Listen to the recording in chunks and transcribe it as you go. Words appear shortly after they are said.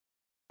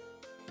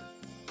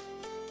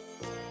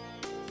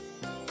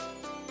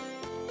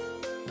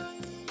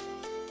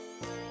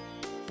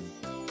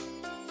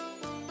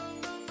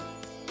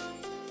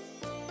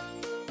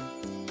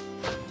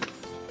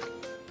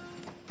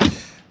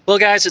Well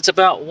guys, it's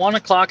about 1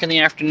 o'clock in the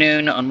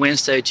afternoon on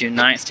Wednesday, June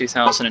 9th,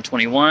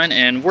 2021,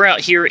 and we're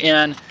out here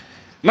in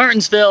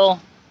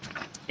Martinsville,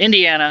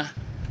 Indiana,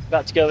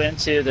 about to go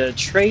into the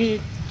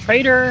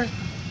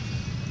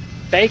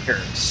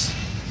Traderbakers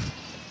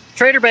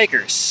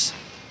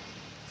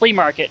Flea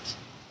Market.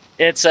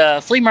 It's a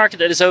flea market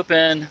that is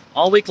open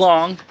all week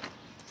long.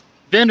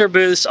 Vendor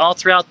booths all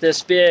throughout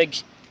this big,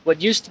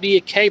 what used to be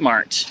a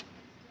Kmart.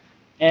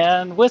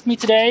 And with me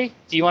today,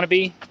 do you want to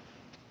be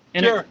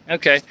in Sure. it?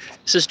 Okay.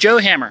 This is Joe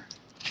Hammer.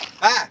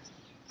 Hi.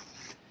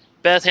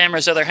 Beth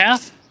Hammer's other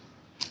half.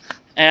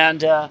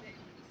 And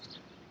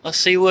let's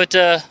see what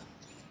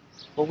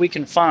we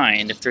can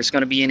find, if there's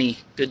going to be any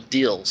good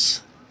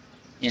deals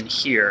in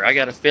here. I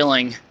got a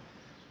feeling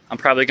I'm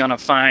probably going to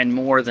find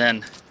more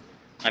than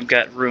I've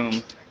got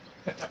room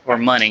or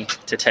money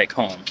to take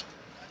home.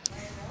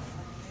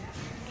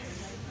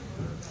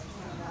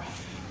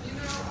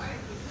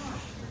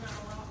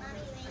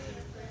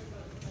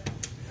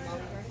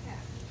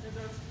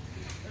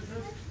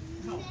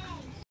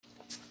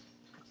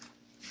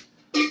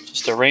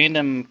 Just a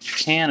random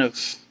can of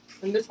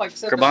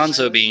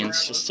garbanzo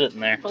beans just sitting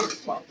there.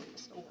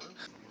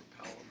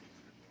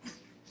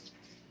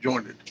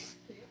 Jointed.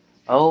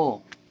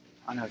 Oh,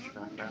 I know what you're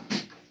talking about.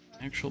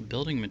 Actual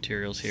building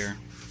materials here.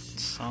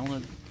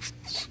 Solid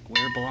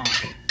square block.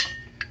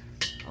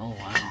 Oh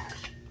wow,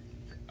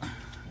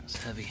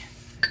 that's heavy.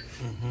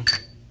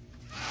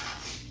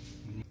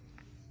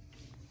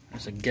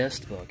 There's a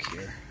guest book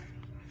here.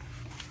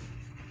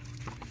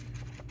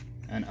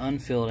 An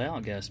unfilled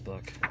out guest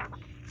book.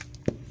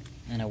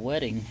 And a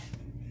wedding.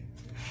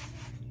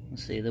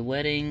 Let's see, the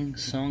wedding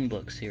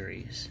songbook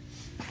series.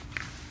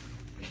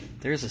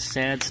 There's a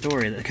sad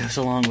story that goes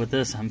along with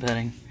this, I'm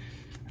betting.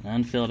 An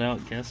unfilled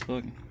out guest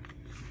book.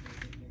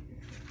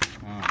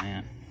 Oh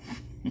man.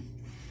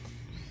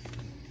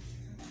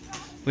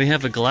 We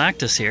have a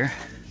Galactus here.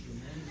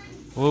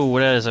 Whoa,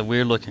 that is a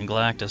weird looking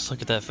Galactus.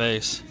 Look at that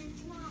face.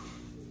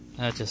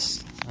 That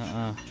just,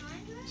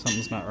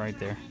 something's not right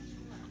there.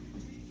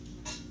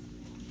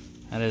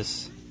 That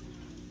is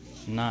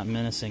not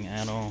menacing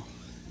at all.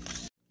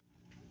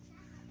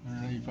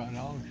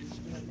 $185.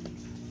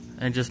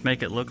 And just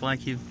make it look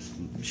like you've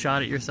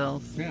shot it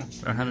yourself? Yeah.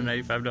 For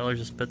 $185,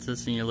 just puts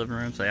this in your living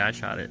room, say, I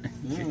shot it.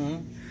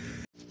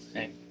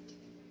 Okay.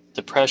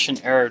 Depression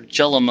era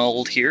Jello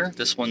mold here.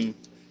 This one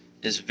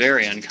is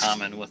very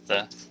uncommon with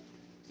the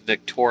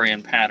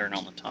Victorian pattern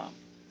on the top.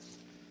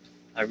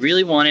 I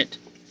really want it,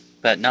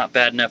 but not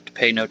bad enough to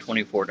pay no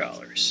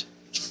 $24.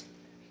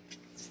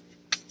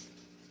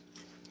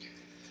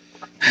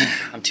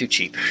 I'm too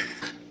cheap.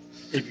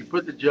 If you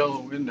put the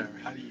Jello in there,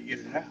 how do you get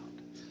it out?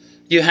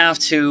 You have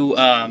to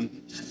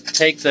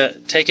take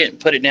it and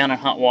put it down in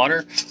hot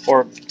water,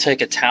 or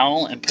take a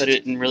towel and put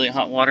it in really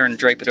hot water and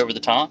drape it over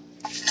the top,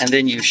 and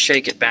then you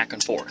shake it back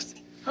and forth.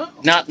 Oh.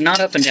 Not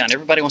up and down.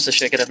 Everybody wants to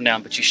shake it up and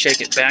down, but you shake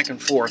it back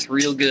and forth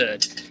real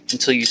good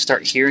until you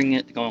start hearing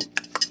it going,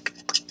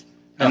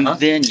 and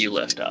then you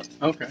lift up.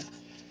 Okay.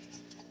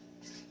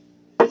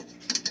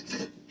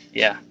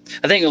 Yeah.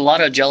 I think a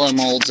lot of Jello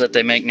molds that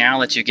they make now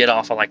that you get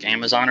off of like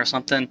Amazon or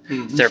something,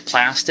 they're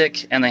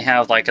plastic and they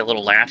have like a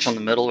little latch on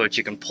the middle which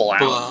you can pull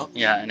out.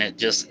 Yeah, and it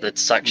just, the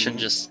suction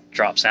just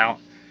drops out.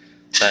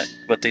 But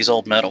with these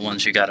old metal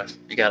ones, you gotta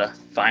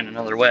find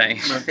another way.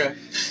 Okay.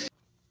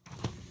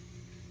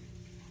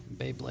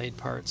 Beyblade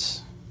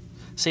parts.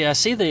 See, I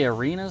see the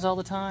arenas all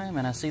the time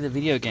and I see the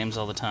video games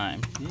all the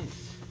time.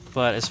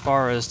 But as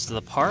far as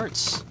the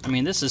parts, I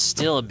mean, this is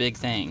still a big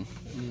thing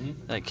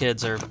that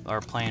kids are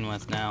playing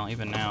with now.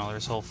 Even now,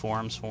 there's whole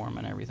forums for them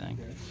and everything.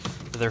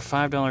 But they're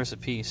 $5 a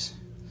piece.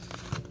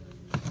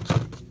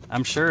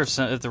 I'm sure if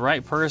the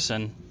right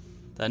person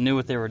that knew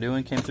what they were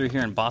doing came through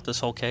here and bought this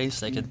whole case,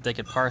 they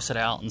could parse it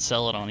out and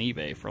sell it on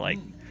eBay for like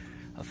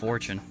a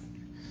fortune.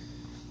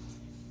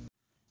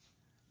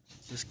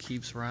 Just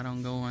keeps right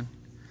on going.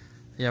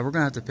 Yeah, we're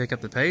gonna have to pick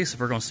up the pace if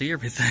we're gonna see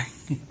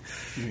everything.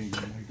 You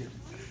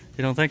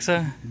don't think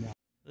so? No.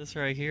 This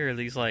right here,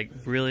 these like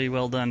really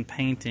well done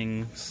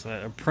paintings,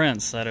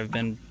 prints that have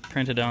been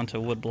printed onto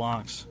wood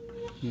blocks.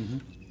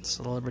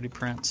 Celebrity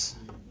prints.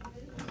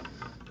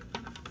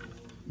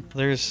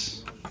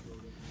 There's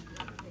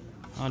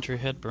Audrey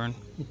Hepburn.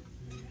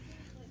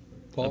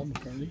 Paul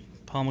McCartney.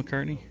 Paul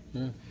McCartney.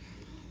 Yeah.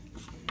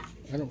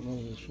 I don't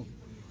know this one.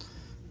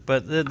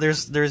 But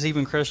there's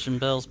even Christian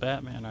Bale's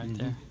Batman right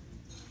there.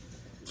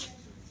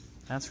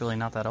 That's really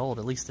not that old.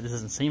 At least it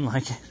doesn't seem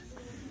like it.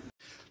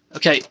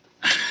 Okay.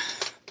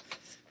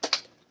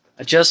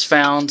 I just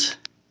found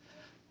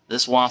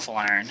this waffle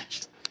iron.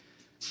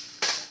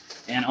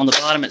 And on the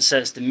bottom it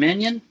says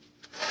Dominion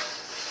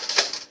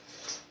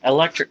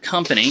Electric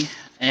Company.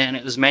 And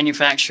it was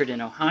manufactured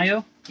in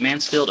Ohio,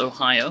 Mansfield,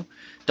 Ohio.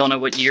 Don't know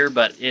what year,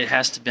 but it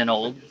has to have been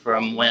old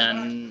from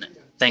when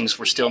things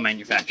were still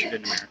manufactured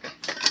in America.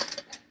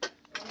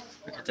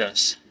 Look at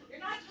this.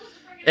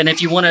 And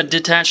if you want to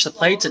detach the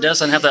plates, it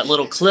doesn't have that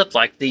little clip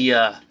like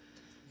the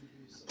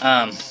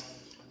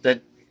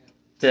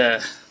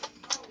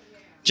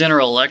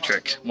General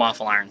Electric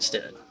waffle irons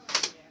did.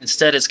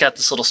 Instead, it's got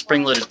this little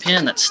spring-loaded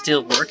pin that's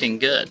still working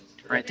good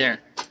right there.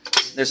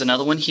 There's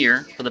another one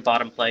here for the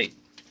bottom plate.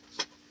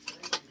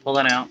 Pull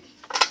that out.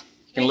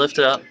 You can lift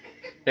it up.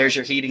 There's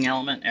your heating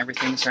element.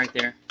 Everything's right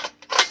there.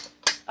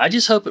 I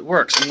just hope it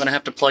works. I'm going to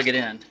have to plug it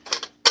in.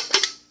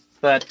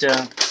 But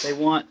they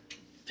want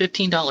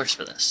 $15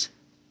 for this.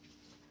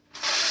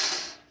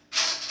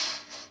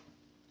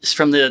 It's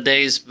from the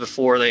days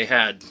before they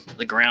had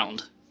the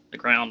ground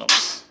on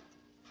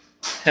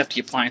hefty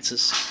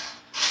appliances.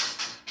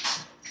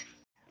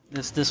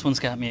 This one's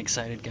got me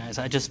excited, guys.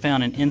 I just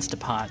found an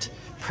Instapot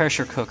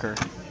pressure cooker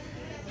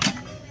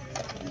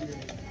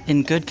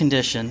in good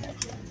condition.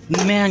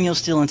 Manual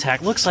still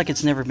intact. Looks like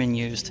it's never been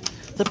used.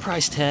 The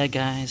price tag,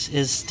 guys,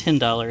 is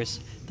 $10.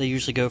 They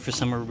usually go for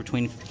somewhere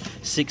between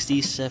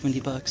 60, 70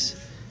 bucks.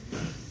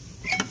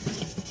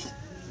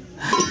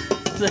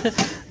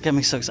 Got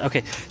me so excited.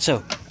 Okay,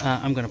 so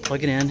I'm going to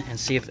plug it in and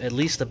see if at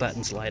least the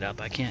buttons light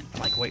up. I can't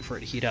like wait for it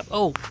to heat up.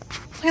 Oh,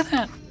 look at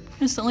that.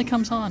 Instantly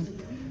comes on.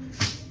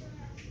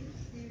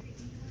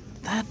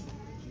 That.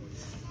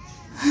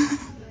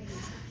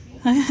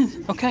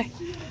 Okay.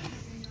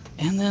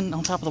 And then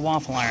on top of the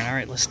waffle iron. All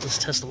right, let's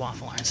test the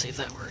waffle iron, see if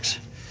that works.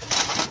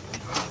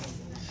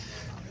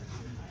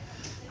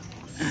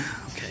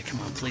 Okay, come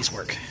on, please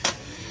work.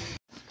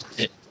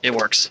 It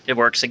works. It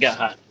works. It got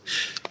hot.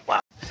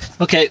 Wow.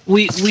 Okay,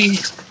 we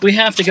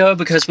have to go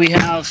because we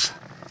have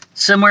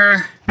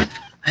somewhere. I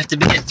have to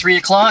be at 3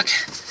 o'clock.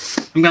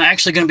 I'm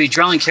actually going to be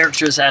drawing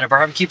caricatures at a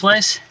barbecue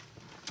place.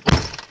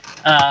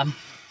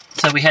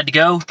 So we had to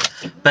go,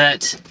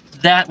 but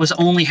that was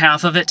only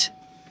half of it.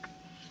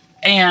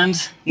 And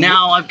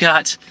now I've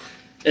got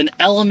an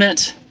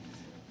Element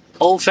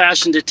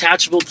old-fashioned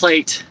detachable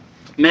plate,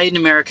 made in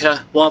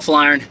America, waffle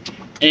iron,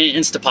 and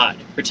Instapot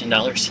for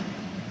 $10.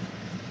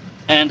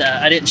 And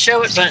I didn't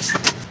show it,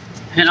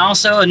 and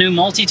also a new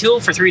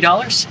multi-tool for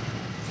 $3.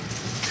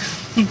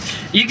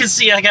 You can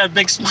see I got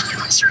big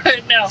smiles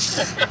right now.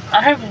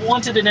 I have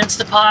wanted an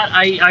Instapot.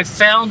 I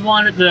found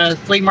one at the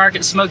flea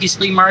market, Smoky's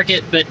Flea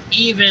Market, but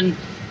even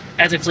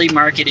at the flea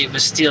market, it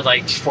was still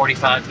like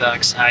 45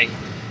 bucks. I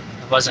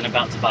wasn't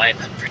about to buy it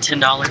for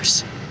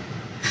 $10.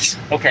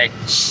 Okay.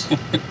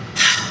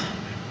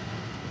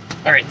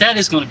 All right, that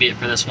is going to be it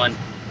for this one.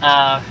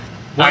 I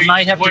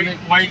might have to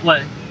wait.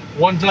 What?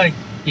 One thing,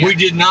 Yeah. we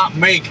did not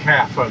make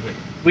half of it.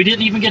 We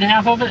didn't even get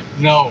half of it?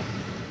 No.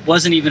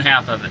 Wasn't even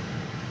half of it.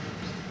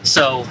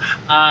 So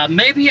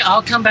maybe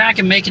I'll come back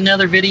and make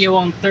another video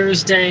on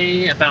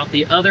Thursday about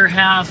the other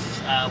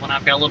half when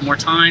I've got a little more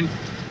time.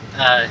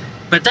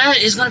 But that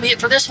is going to be it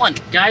for this one.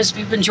 Guys, if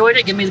you've enjoyed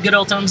it, give me the good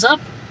old thumbs up.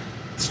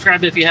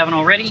 Subscribe if you haven't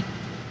already.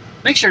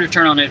 Make sure to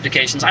turn on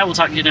notifications. I will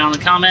talk to you down in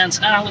the comments,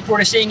 and I look forward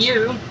to seeing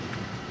you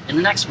in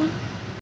the next one.